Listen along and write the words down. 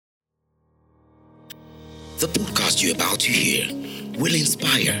The podcast you're about to hear will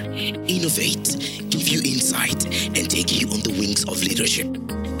inspire, innovate, give you insight, and take you on the wings of leadership.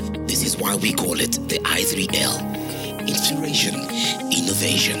 This is why we call it the I3L. Inspiration,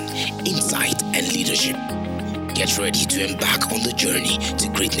 innovation, insight, and leadership. Get ready to embark on the journey to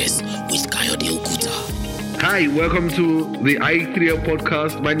greatness with Kayode Oguta. Hi, welcome to the I3L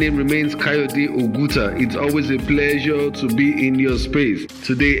podcast. My name remains Kayode Oguta. It's always a pleasure to be in your space.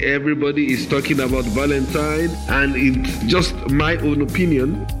 Today, everybody is talking about Valentine, and it's just my own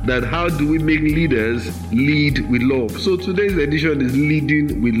opinion that how do we make leaders lead with love? So today's edition is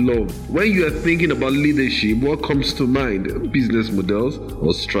leading with love. When you are thinking about leadership, what comes to mind? Business models,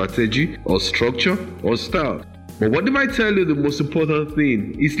 or strategy, or structure, or style. But what if I tell you the most important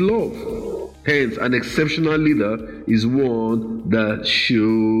thing is love? Hence, an exceptional leader is one that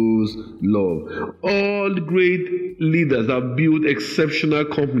shows love. All great leaders have built exceptional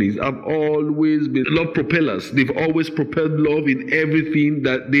companies, have always been love propellers. They've always propelled love in everything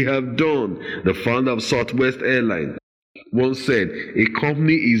that they have done. The founder of Southwest Airlines once said, a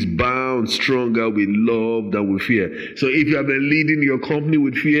company is bound stronger with love than with fear. So if you have been leading your company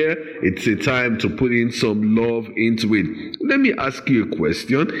with fear, it's a time to put in some love into it. Let me ask you a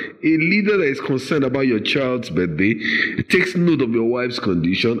question. A leader that is concerned about your child's birthday, takes note of your wife's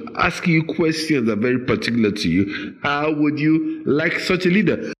condition, asking you questions that are very particular to you, how would you like such a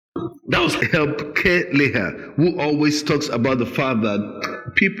leader? That was Help Leher, who always talks about the fact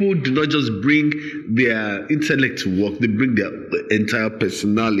that people do not just bring their intellect to work, they bring their entire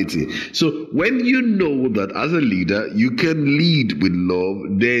personality. So when you know that as a leader, you can lead with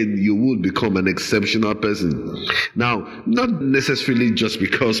love, then you will become an exceptional person. Now, not necessarily just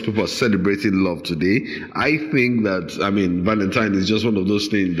because people are celebrating love today. I think that, Valentine is just one of those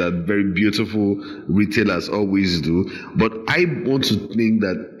things that very beautiful retailers always do. But I want to think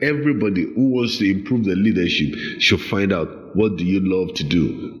that everybody who wants to improve their leadership should find out, what do you love to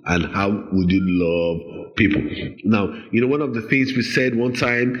do and how would you love people? Now, one of the things we said one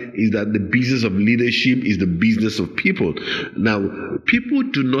time is that the business of leadership is the business of people. Now, people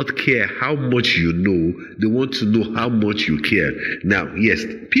do not care how much you know, they want to know how much you care. Now, yes,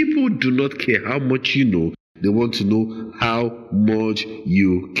 people do not care how much you know, they want to know how much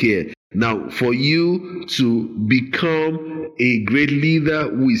you care. Now, for you to become a great leader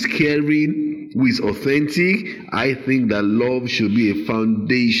who is caring, who is authentic, I think that love should be a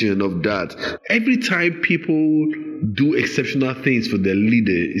foundation of that. Every time people do exceptional things for their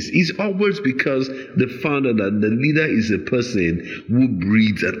leader, it's always because they found out that the leader is a person who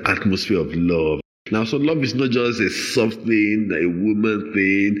breathes an atmosphere of love. Now, so love is not just a soft thing, a woman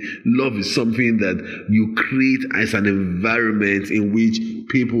thing. Love is something that you create as an environment in which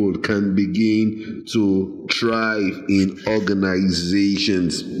people can begin to thrive in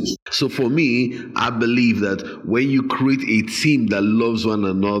organizations. So for me, I believe that when you create a team that loves one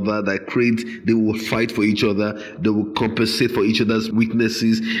another, they will fight for each other, they will compensate for each other's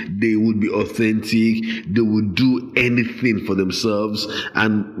weaknesses, they will be authentic, they will do anything for themselves,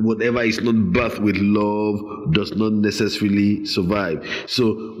 and whatever is not birthed with love does not necessarily survive.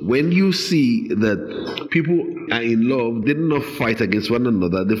 So when you see that people are in love, they do not fight against one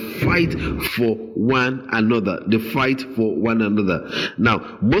another, they fight for one another. They fight for one another.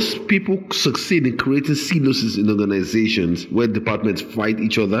 Now, most people succeed in creating silos in organizations where departments fight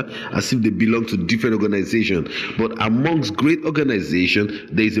each other as if they belong to different organizations. But amongst great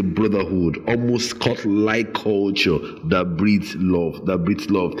organizations, there is a brotherhood, almost cult-like culture that breeds love.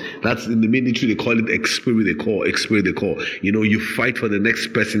 That's in the military, they call it experience the call. You fight for the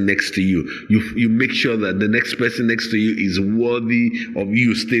next person next to you. You make sure that the next person next to you is worthy of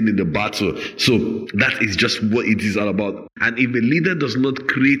you staying in the battle. So that is just what it is all about. And if a leader does not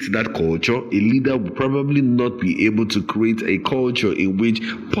create that culture, a leader will probably not be able to create a culture in which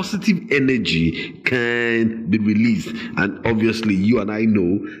positive energy can be released. And obviously, you and I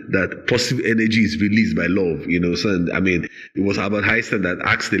know that positive energy is released by love. So it was Albert Einstein that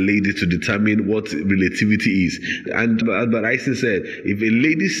asked a lady to determine what relativity is. And Albert Einstein said, if a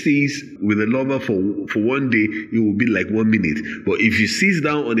lady stays with a lover for one day, it will be like 1 minute. But if she sits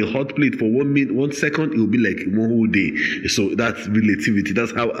down on a hot plate for 1 second, it will be like one whole day. So that's relativity.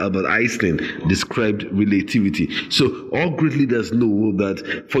 That's how Albert Einstein described relativity. So all great leaders know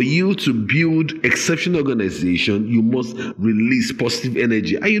that for you to build exceptional organization, you must release positive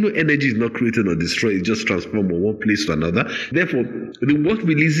energy. And energy is not created or destroyed, it's just transformed from one place to another. Therefore, what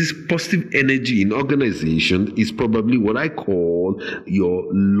releases positive energy in organization is probably what I call your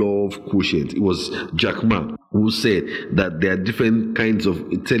love quotient. It was Jack Ma who said that there are different kinds of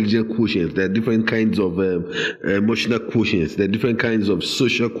intelligent quotients, there are different kinds of emotional quotients, there are different kinds of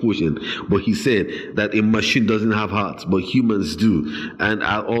social quotient. But he said that a machine doesn't have heart, but humans do. And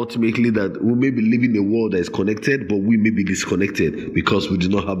ultimately that we may be living in a world that is connected, but we may be disconnected because we do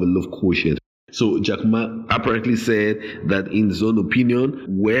not have a love quotient. So Jack Ma apparently said that in his own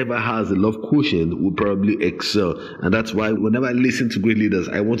opinion, whoever has a love quotient will probably excel. And that's why whenever I listen to great leaders,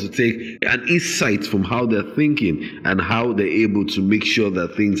 I want to take an insight from how they're thinking and how they're able to make sure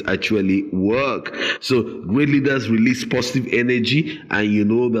that things actually work. So great leaders release positive energy, and you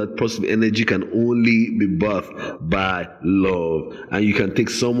know that positive energy can only be birthed by love. And you can take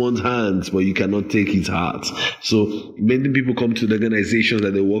someone's hands, but you cannot take his heart. So many people come to the organizations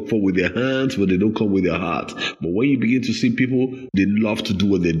that they work for with their hands, but they don't come with their heart. But when you begin to see people, they love to do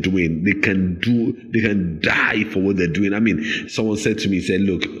what they're doing. They can die for what they're doing. I mean, someone said to me, said,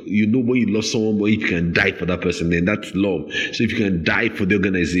 look, you know when you love someone, but if you can die for that person, then that's love. So if you can die for the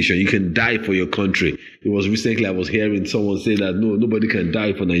organization, you can die for your country. It was recently I was hearing someone say that no, nobody can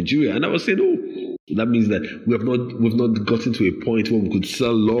die for Nigeria. And I was saying, oh, that means that we've not gotten to a point where we could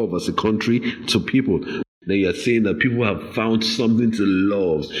sell love as a country to people. Then you're saying that people have found something to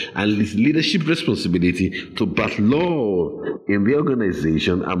love, and it's leadership responsibility to birth love in the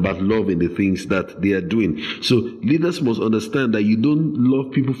organization and birth love in the things that they are doing. So leaders must understand that you don't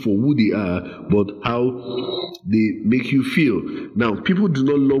love people for who they are, but how they make you feel. Now, people do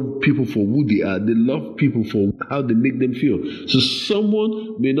not love people for who they are. They love people for how they make them feel. So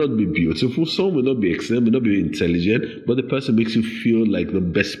someone may not be beautiful, someone may not be excellent, may not be intelligent, but the person makes you feel like the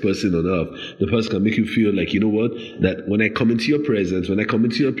best person on earth. The person can make you feel like, you know what, that when I come into your presence, when I come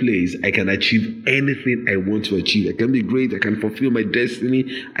into your place, I can achieve anything I want to achieve. I can be great. I can fulfill my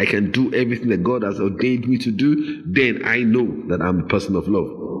destiny. I can do everything that God has ordained me to do. Then I know that I'm a person of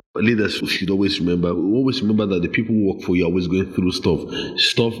love. Leaders should always remember that the people who work for you are always going through stuff.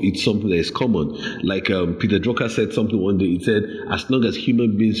 Stuff is something that is common. Like Peter Drucker said something one day. He said, as long as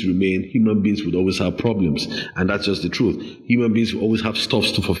human beings remain, human beings would always have problems. And that's just the truth. Human beings will always have stuff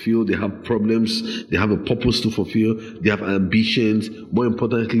to fulfill. They have problems. They have a purpose to fulfill. They have ambitions. More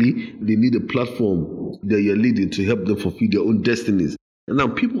importantly, they need a platform that you're leading to help them fulfill their own destinies. Now,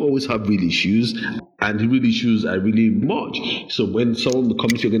 people always have real issues, and real issues are really much. So when someone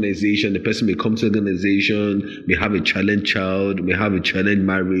comes to your organization, the person may come to the organization, may have a challenged child, may have a challenged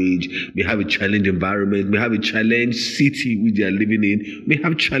marriage, may have a challenged environment, may have a challenged city which they are living in, may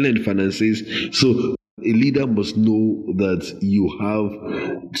have challenged finances. So a leader must know that you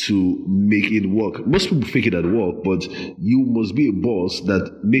have to make it work. Most people fake it at work, but you must be a boss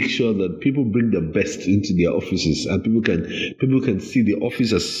that makes sure that people bring the best into their offices, and people can see the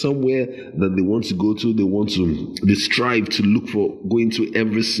office as somewhere that they want to go to. They strive to look for going to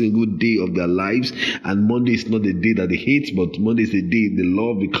every single day of their lives. And Monday is not the day that they hate, but Monday is the day they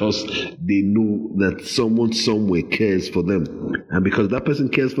love, because they know that someone somewhere cares for them. And because that person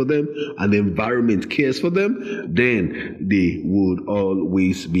cares for them and the environment cares for them, then they would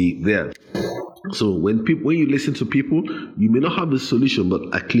always be there. So when you listen to people, you may not have the solution,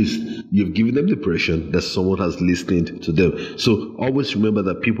 but at least you've given them the impression that someone has listened to them. So always remember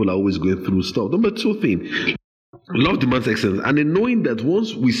that people are always going through stuff. Number 2 thing, love demands excellence. And in knowing that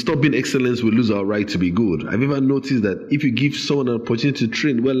once we stop being excellence, we lose our right to be good. I've ever noticed that if you give someone an opportunity to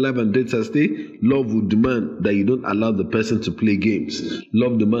train where life and death are stake, love would demand that you don't allow the person to play games.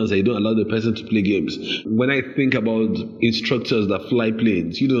 Love demands that you don't allow the person to play games. When I think about instructors that fly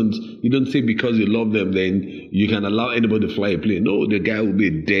planes, you don't say because you love them, then you can allow anybody to fly a plane. No, the guy will be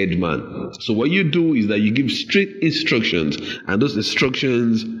a dead man. So what you do is that you give strict instructions, and those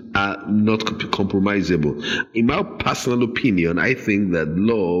instructions are not compromisable. In my personal opinion, I think that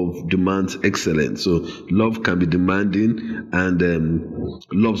love demands excellence. So love can be demanding, and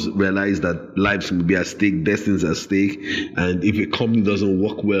love realize that lives will be at stake, destinies at stake. And if a company doesn't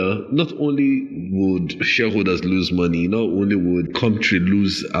work well, not only would shareholders lose money, not only would country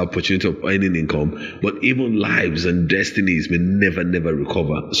lose opportunity of earning income, but even lives and destinies may never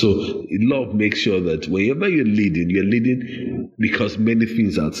recover. So love makes sure that whenever you're leading because many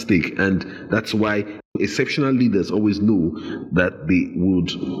things are at stake. And that's why exceptional leaders always know that they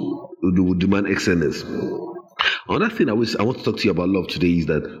would demand excellence. Another thing I want to talk to you about love today is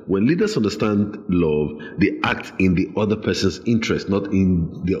that when leaders understand love, they act in the other person's interest, not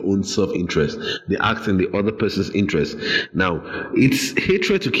in their own self-interest. They act in the other person's interest. Now, it's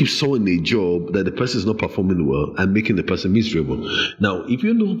hatred to keep someone in a job that the person is not performing well and making the person miserable. Now, if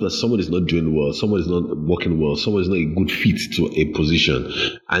you know that someone is not doing well, someone is not working well, someone is not a good fit to a position,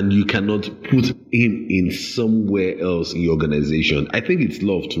 and you cannot put him in somewhere else in your organization, I think it's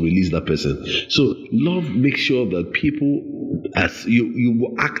love to release that person. So love makes sure that people, as you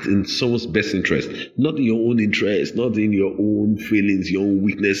will act in someone's best interest, not in your own interest, not in your own feelings, your own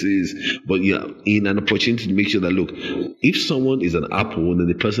weaknesses, but in an opportunity to make sure that, look, if someone is an apple, then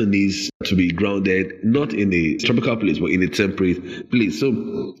the person needs to be grounded, not in a tropical place, but in a temperate place. So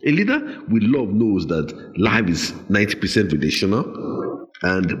a leader with love knows that life is 90% relational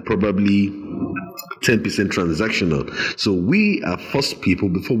and probably 10% transactional. So we are first people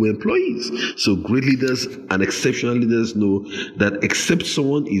before we're employees. So great leaders and exceptional leaders know that except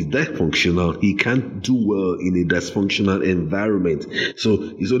someone is dysfunctional, he can't do well in a dysfunctional environment. So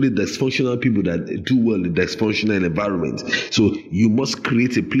it's only dysfunctional people that do well in dysfunctional environment. So you must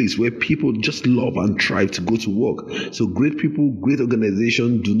create a place where people just love and thrive to go to work. So great people, great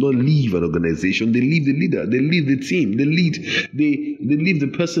organization do not leave an organization. They leave the leader. They leave the team. They leave the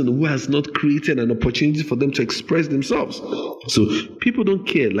person who has not created an opportunity for them to express themselves. So people don't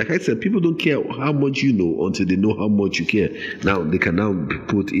care. Like I said, people don't care how much you know until they know how much you care. Now they can now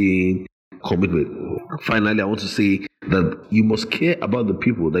put in commitment. Finally, I want to say that you must care about the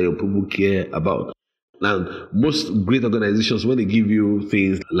people that your people care about. Now, most great organizations, when they give you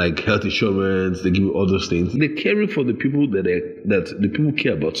things like health insurance, they give you all those things, they're caring for the people that the people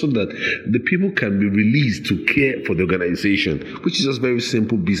care about, so that the people can be released to care for the organization, which is just very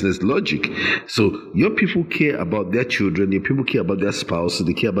simple business logic. So your people care about their children, your people care about their spouse,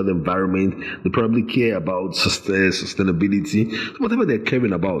 they care about the environment, they probably care about sustainability, whatever they're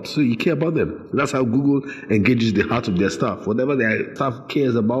caring about. So you care about them. That's how Google engages the heart of their staff. Whatever their staff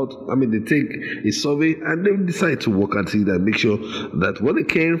cares about, they take a survey and they decide to work at it and make sure that what they're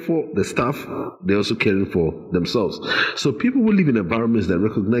caring for the staff, they're also caring for themselves. So people who live in environments that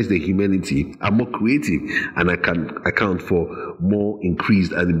recognize their humanity are more creative and I can account for more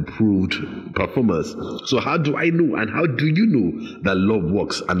increased and improved performance. So how do I know and how do you know that love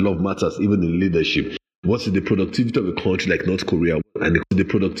works and love matters even in leadership? What's the productivity of a country like North Korea and the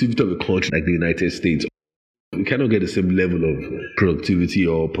productivity of a country like the United States? We cannot get the same level of productivity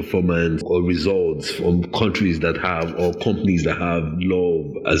or performance or results from countries that have, or companies that have,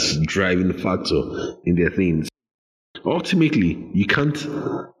 love as driving factor in their things. Ultimately, you can't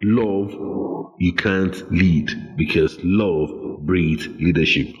love, you can't lead, because love breeds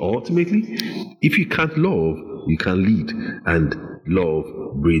leadership. Ultimately, if you can't love, you can't lead, and love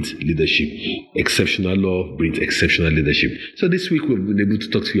breeds leadership. Exceptional love breeds exceptional leadership. So this week we've been able to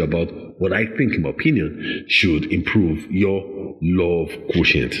talk to you about what I think, in my opinion, should improve your love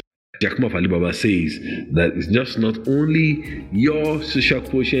quotient. Jack Ma of Alibaba says that it's just not only your social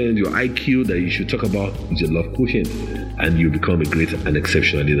quotient, your IQ that you should talk about, it's your love quotient, and you become a great and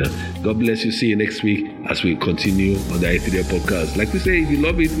exceptional leader. God bless you. See you next week as we continue on the i3 podcast. Like we say, if you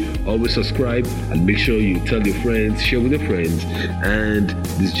love it, always subscribe and make sure you tell your friends, share with your friends, and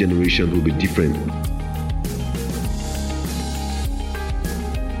this generation will be different.